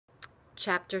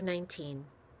Chapter 19.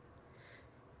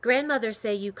 Grandmother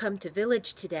say you come to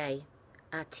village today,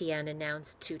 Atienne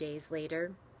announced 2 days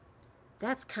later.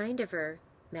 That's kind of her,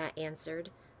 Matt answered,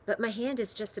 but my hand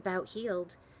is just about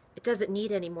healed. It doesn't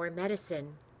need any more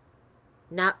medicine.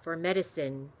 Not for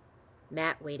medicine,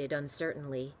 Matt waited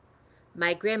uncertainly.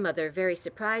 My grandmother very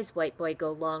surprised white boy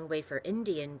go long way for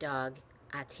Indian dog,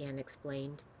 Atienne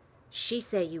explained. She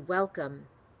say you welcome.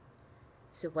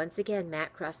 So once again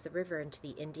Matt crossed the river into the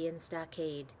Indian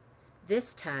stockade.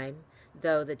 This time,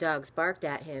 though the dogs barked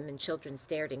at him and children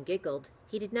stared and giggled,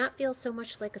 he did not feel so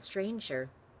much like a stranger.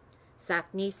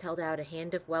 Saknis held out a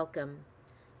hand of welcome.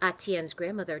 Atienne's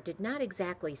grandmother did not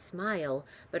exactly smile,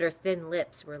 but her thin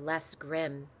lips were less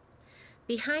grim.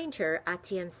 Behind her,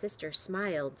 Atienne's sister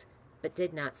smiled, but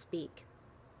did not speak.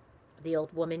 The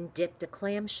old woman dipped a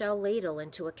clamshell ladle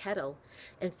into a kettle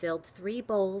and filled 3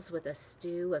 bowls with a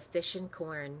stew of fish and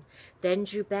corn, then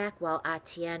drew back while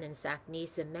Atienne and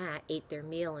Saknis and Matt ate their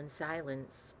meal in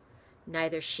silence.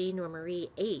 Neither she nor Marie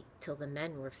ate till the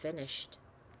men were finished.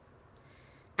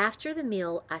 After the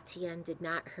meal, Atienne did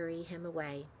not hurry him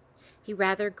away. He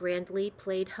rather grandly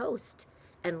played host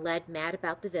and led Matt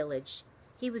about the village.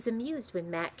 He was amused when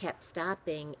Matt kept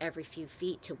stopping every few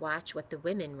feet to watch what the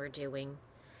women were doing.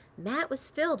 Matt was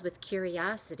filled with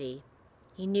curiosity.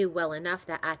 He knew well enough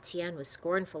that Atienne was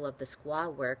scornful of the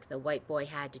squaw work the white boy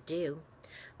had to do,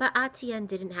 but Atienne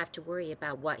didn't have to worry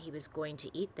about what he was going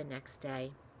to eat the next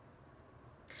day.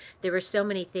 There were so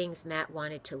many things Matt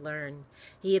wanted to learn.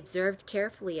 He observed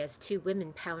carefully as 2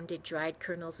 women pounded dried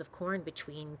kernels of corn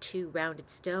between 2 rounded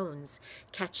stones,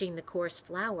 catching the coarse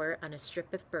flour on a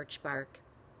strip of birch bark.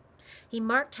 He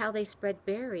marked how they spread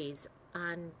berries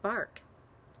on bark,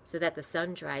 so that the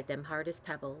sun dried them hard as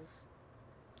pebbles.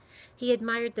 He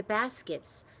admired the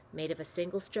baskets made of a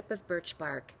single strip of birch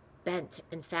bark, bent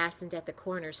and fastened at the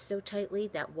corners so tightly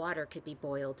that water could be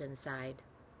boiled inside.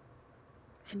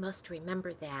 I must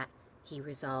remember that, he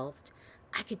resolved.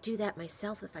 I could do that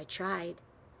myself if I tried.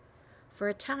 For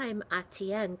a time,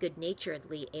 Atienne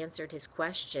good-naturedly answered his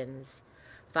questions.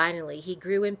 Finally, he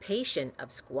grew impatient of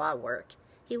squaw work.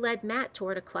 He led Matt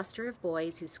toward a cluster of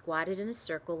boys who squatted in a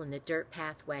circle in the dirt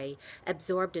pathway,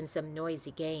 absorbed in some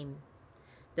noisy game.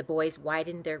 The boys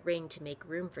widened their ring to make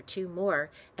room for 2 more,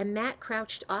 and Matt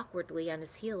crouched awkwardly on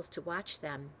his heels to watch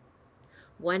them.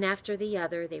 One after the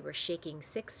other, they were shaking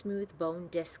 6 smooth bone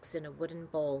discs in a wooden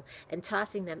bowl and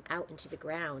tossing them out into the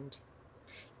ground.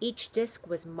 Each disc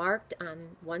was marked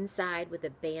on one side with a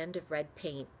band of red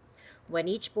paint. When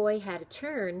each boy had a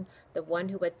turn, the one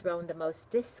who had thrown the most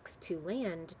discs to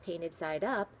land, painted side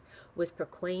up, was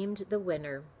proclaimed the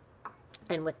winner.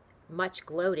 And with much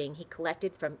gloating, he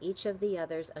collected from each of the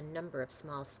others a number of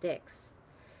small sticks.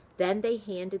 Then they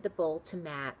handed the bowl to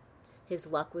Matt. His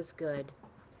luck was good.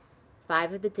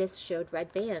 5 of the discs showed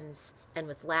red bands, and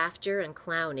with laughter and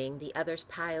clowning, the others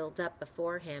piled up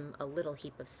before him a little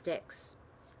heap of sticks.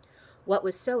 What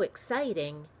was so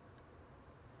exciting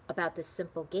about this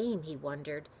simple game, he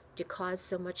wondered, to cause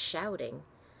so much shouting?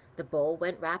 The bowl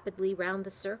went rapidly round the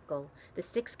circle. The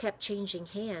sticks kept changing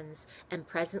hands, and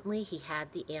presently he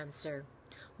had the answer.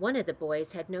 One of the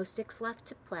boys had no sticks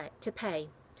left to pay.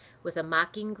 With a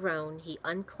mocking groan, he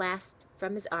unclasped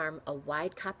from his arm a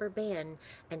wide copper band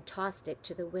and tossed it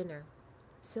to the winner.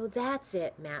 So that's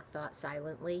it, Matt thought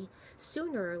silently.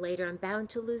 Sooner or later I'm bound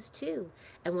to lose too,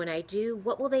 and when I do,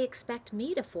 what will they expect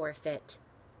me to forfeit?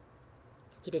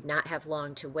 He did not have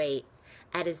long to wait.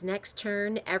 At his next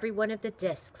turn, every one of the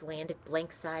discs landed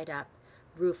blank side up.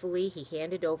 Ruefully, he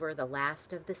handed over the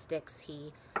last of the sticks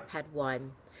he had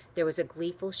won. There was a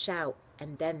gleeful shout,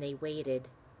 and then they waited.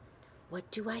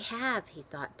 What do I have? He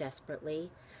thought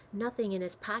desperately. Nothing in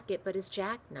his pocket but his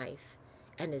jackknife,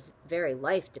 and his very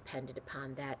life depended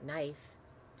upon that knife.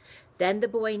 Then the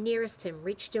boy nearest him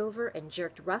reached over and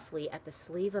jerked roughly at the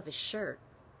sleeve of his shirt.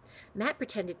 Matt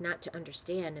pretended not to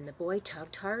understand, and the boy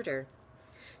tugged harder.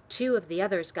 2 of the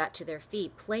others got to their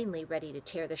feet, plainly ready to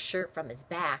tear the shirt from his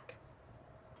back.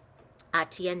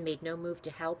 Atienne made no move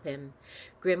to help him.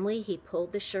 Grimly, he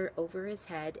pulled the shirt over his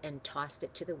head and tossed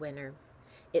it to the winner.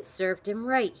 It served him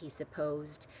right, he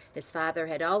supposed. His father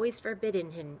had always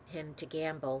forbidden him to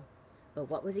gamble. But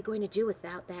what was he going to do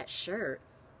without that shirt?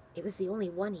 It was the only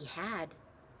one he had.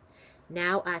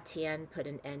 Now Atienne put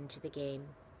an end to the game.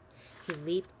 He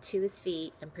leaped to his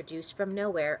feet and produced from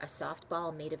nowhere a soft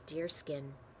ball made of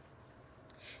deerskin.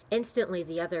 Instantly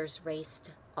the others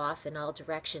raced off in all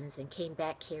directions and came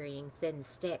back carrying thin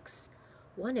sticks.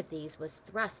 One of these was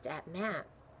thrust at Matt.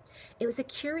 It was a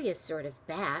curious sort of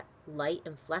bat, light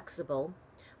and flexible,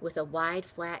 with a wide,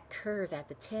 flat curve at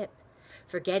the tip.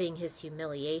 Forgetting his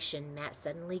humiliation, Matt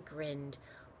suddenly grinned.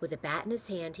 With a bat in his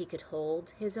hand, he could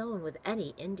hold his own with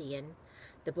any Indian.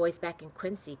 The boys back in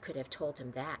Quincy could have told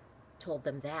them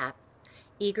that.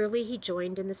 Eagerly, he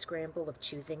joined in the scramble of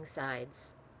choosing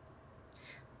sides.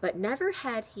 But never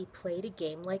had he played a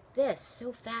game like this,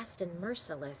 so fast and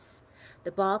merciless.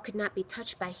 The ball could not be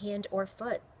touched by hand or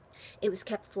foot. It was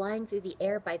kept flying through the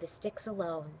air by the sticks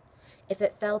alone. If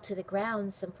it fell to the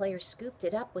ground, some player scooped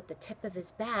it up with the tip of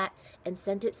his bat and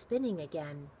sent it spinning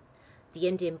again. The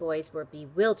Indian boys were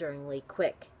bewilderingly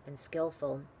quick and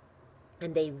skillful,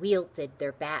 and they wielded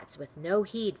their bats with no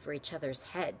heed for each other's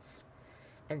heads,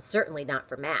 and certainly not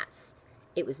for Matt's.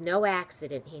 It was no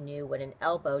accident, he knew, when an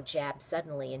elbow jabbed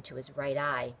suddenly into his right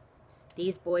eye.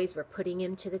 These boys were putting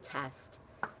him to the test.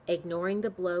 Ignoring the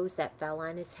blows that fell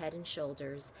on his head and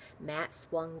shoulders, Matt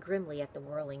swung grimly at the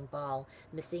whirling ball,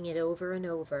 missing it over and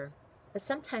over, but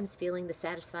sometimes feeling the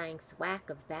satisfying thwack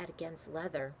of bat against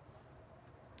leather.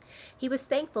 He was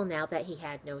thankful now that he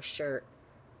had no shirt.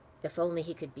 If only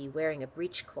he could be wearing a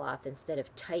breechcloth instead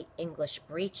of tight English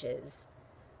breeches.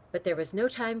 But there was no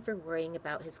time for worrying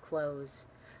about his clothes.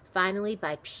 Finally,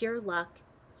 by pure luck,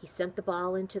 he sent the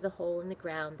ball into the hole in the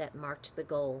ground that marked the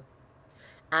goal.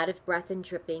 Out of breath and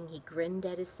dripping, he grinned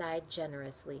as his side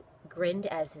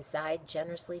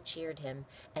generously cheered him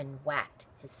and whacked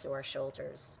his sore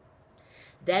shoulders.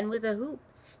 Then with a whoop,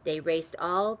 they raced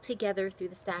all together through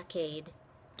the stockade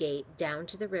gate down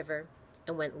to the river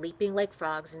and went leaping like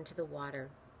frogs into the water.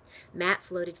 Matt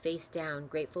floated face down,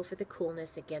 grateful for the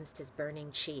coolness against his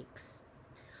burning cheeks.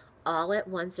 All at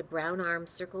once a brown arm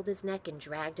circled his neck and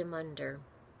dragged him under.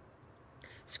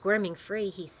 Squirming free,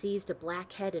 he seized a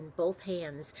black head in both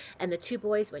hands, and the two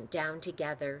boys went down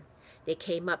together. They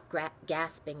came up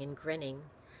gasping and grinning.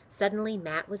 Suddenly,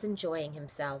 Matt was enjoying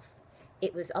himself.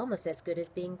 It was almost as good as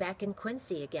being back in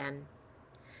Quincy again.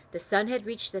 The sun had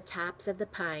reached the tops of the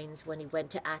pines when he went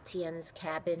to Etienne's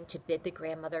cabin to bid the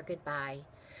grandmother goodbye.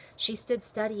 She stood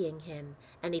studying him,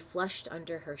 and he flushed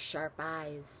under her sharp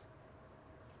eyes.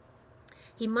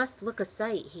 He must look a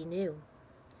sight, he knew.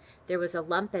 There was a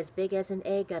lump as big as an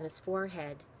egg on his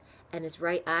forehead, and his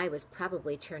right eye was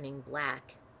probably turning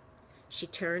black. She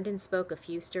turned and spoke a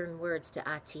few stern words to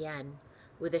Etienne.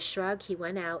 With a shrug, he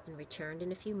went out and returned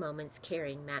in a few moments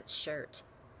carrying Matt's shirt.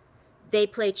 "They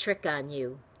play trick on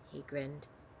you," he grinned.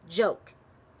 "Joke."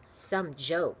 "Some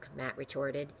joke," Matt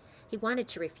retorted. He wanted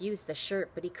to refuse the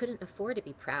shirt, but he couldn't afford to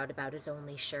be proud about his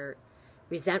only shirt.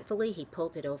 Resentfully, he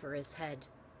pulled it over his head.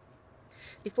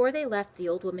 Before they left, the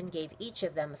old woman gave each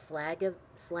of them a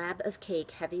slab of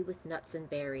cake heavy with nuts and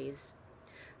berries.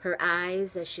 Her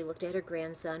eyes, as she looked at her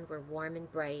grandson, were warm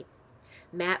and bright.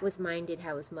 Matt was minded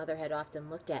how his mother had often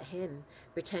looked at him,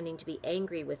 pretending to be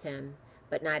angry with him,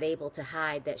 but not able to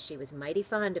hide that she was mighty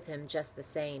fond of him just the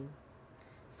same.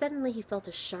 Suddenly he felt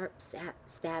a sharp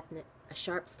stab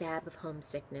of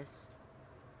homesickness.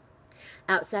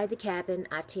 Outside the cabin,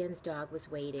 Etienne's dog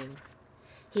was waiting.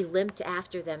 He limped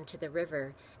after them to the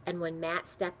river, and when Matt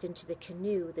stepped into the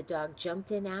canoe, the dog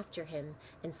jumped in after him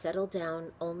and settled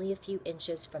down only a few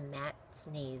inches from Matt's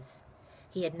knees.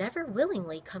 He had never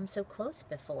willingly come so close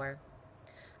before.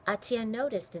 Etienne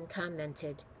noticed and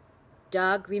commented,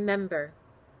 "Dog, remember."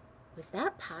 Was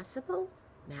that possible?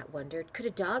 Matt wondered. Could a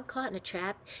dog caught in a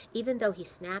trap, even though he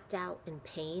snapped out in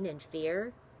pain and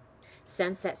fear,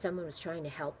 sense that someone was trying to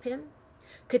help him?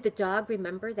 Could the dog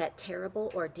remember that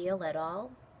terrible ordeal at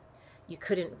all? You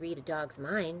couldn't read a dog's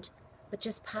mind, but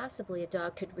just possibly a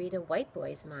dog could read a white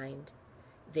boy's mind.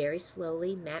 Very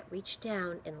slowly, Matt reached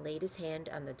down and laid his hand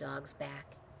on the dog's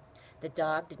back. The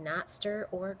dog did not stir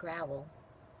or growl.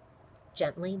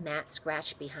 Gently, Matt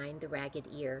scratched behind the ragged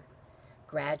ear.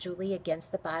 Gradually,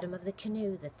 against the bottom of the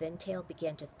canoe, the thin tail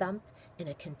began to thump in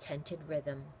a contented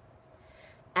rhythm.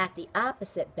 At the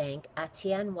opposite bank,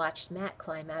 Etienne watched Matt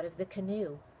climb out of the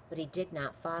canoe, but he did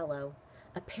not follow.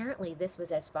 Apparently, this was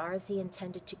as far as he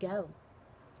intended to go.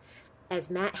 As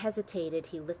Matt hesitated,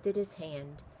 he lifted his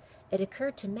hand. It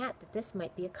occurred to Matt that this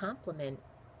might be a compliment.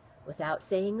 Without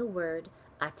saying a word,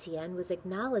 Etienne was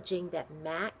acknowledging that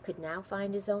Matt could now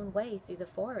find his own way through the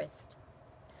forest.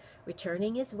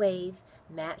 Returning his wave,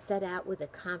 Matt set out with a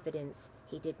confidence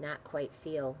he did not quite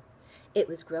feel. It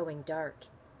was growing dark.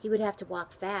 He would have to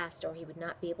walk fast, or he would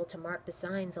not be able to mark the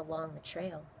signs along the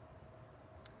trail.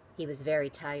 He was very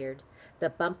tired. The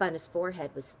bump on his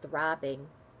forehead was throbbing.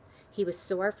 He was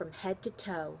sore from head to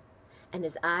toe, and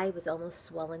his eye was almost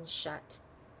swollen shut.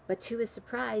 But to his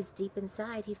surprise, deep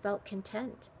inside, he felt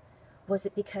content. Was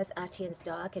it because Etienne's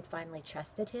dog had finally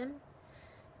trusted him?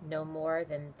 No, more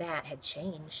than that had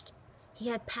changed. He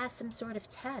had passed some sort of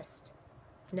test.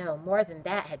 No, more than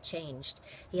that had changed.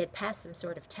 He had passed some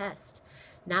sort of test.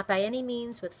 Not by any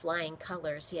means with flying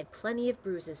colors. He had plenty of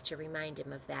bruises to remind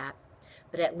him of that.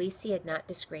 But at least he had not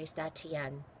disgraced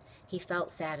Etienne. He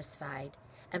felt satisfied,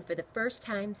 and for the first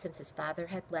time since his father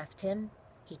had left him,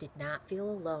 he did not feel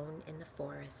alone in the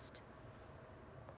forest.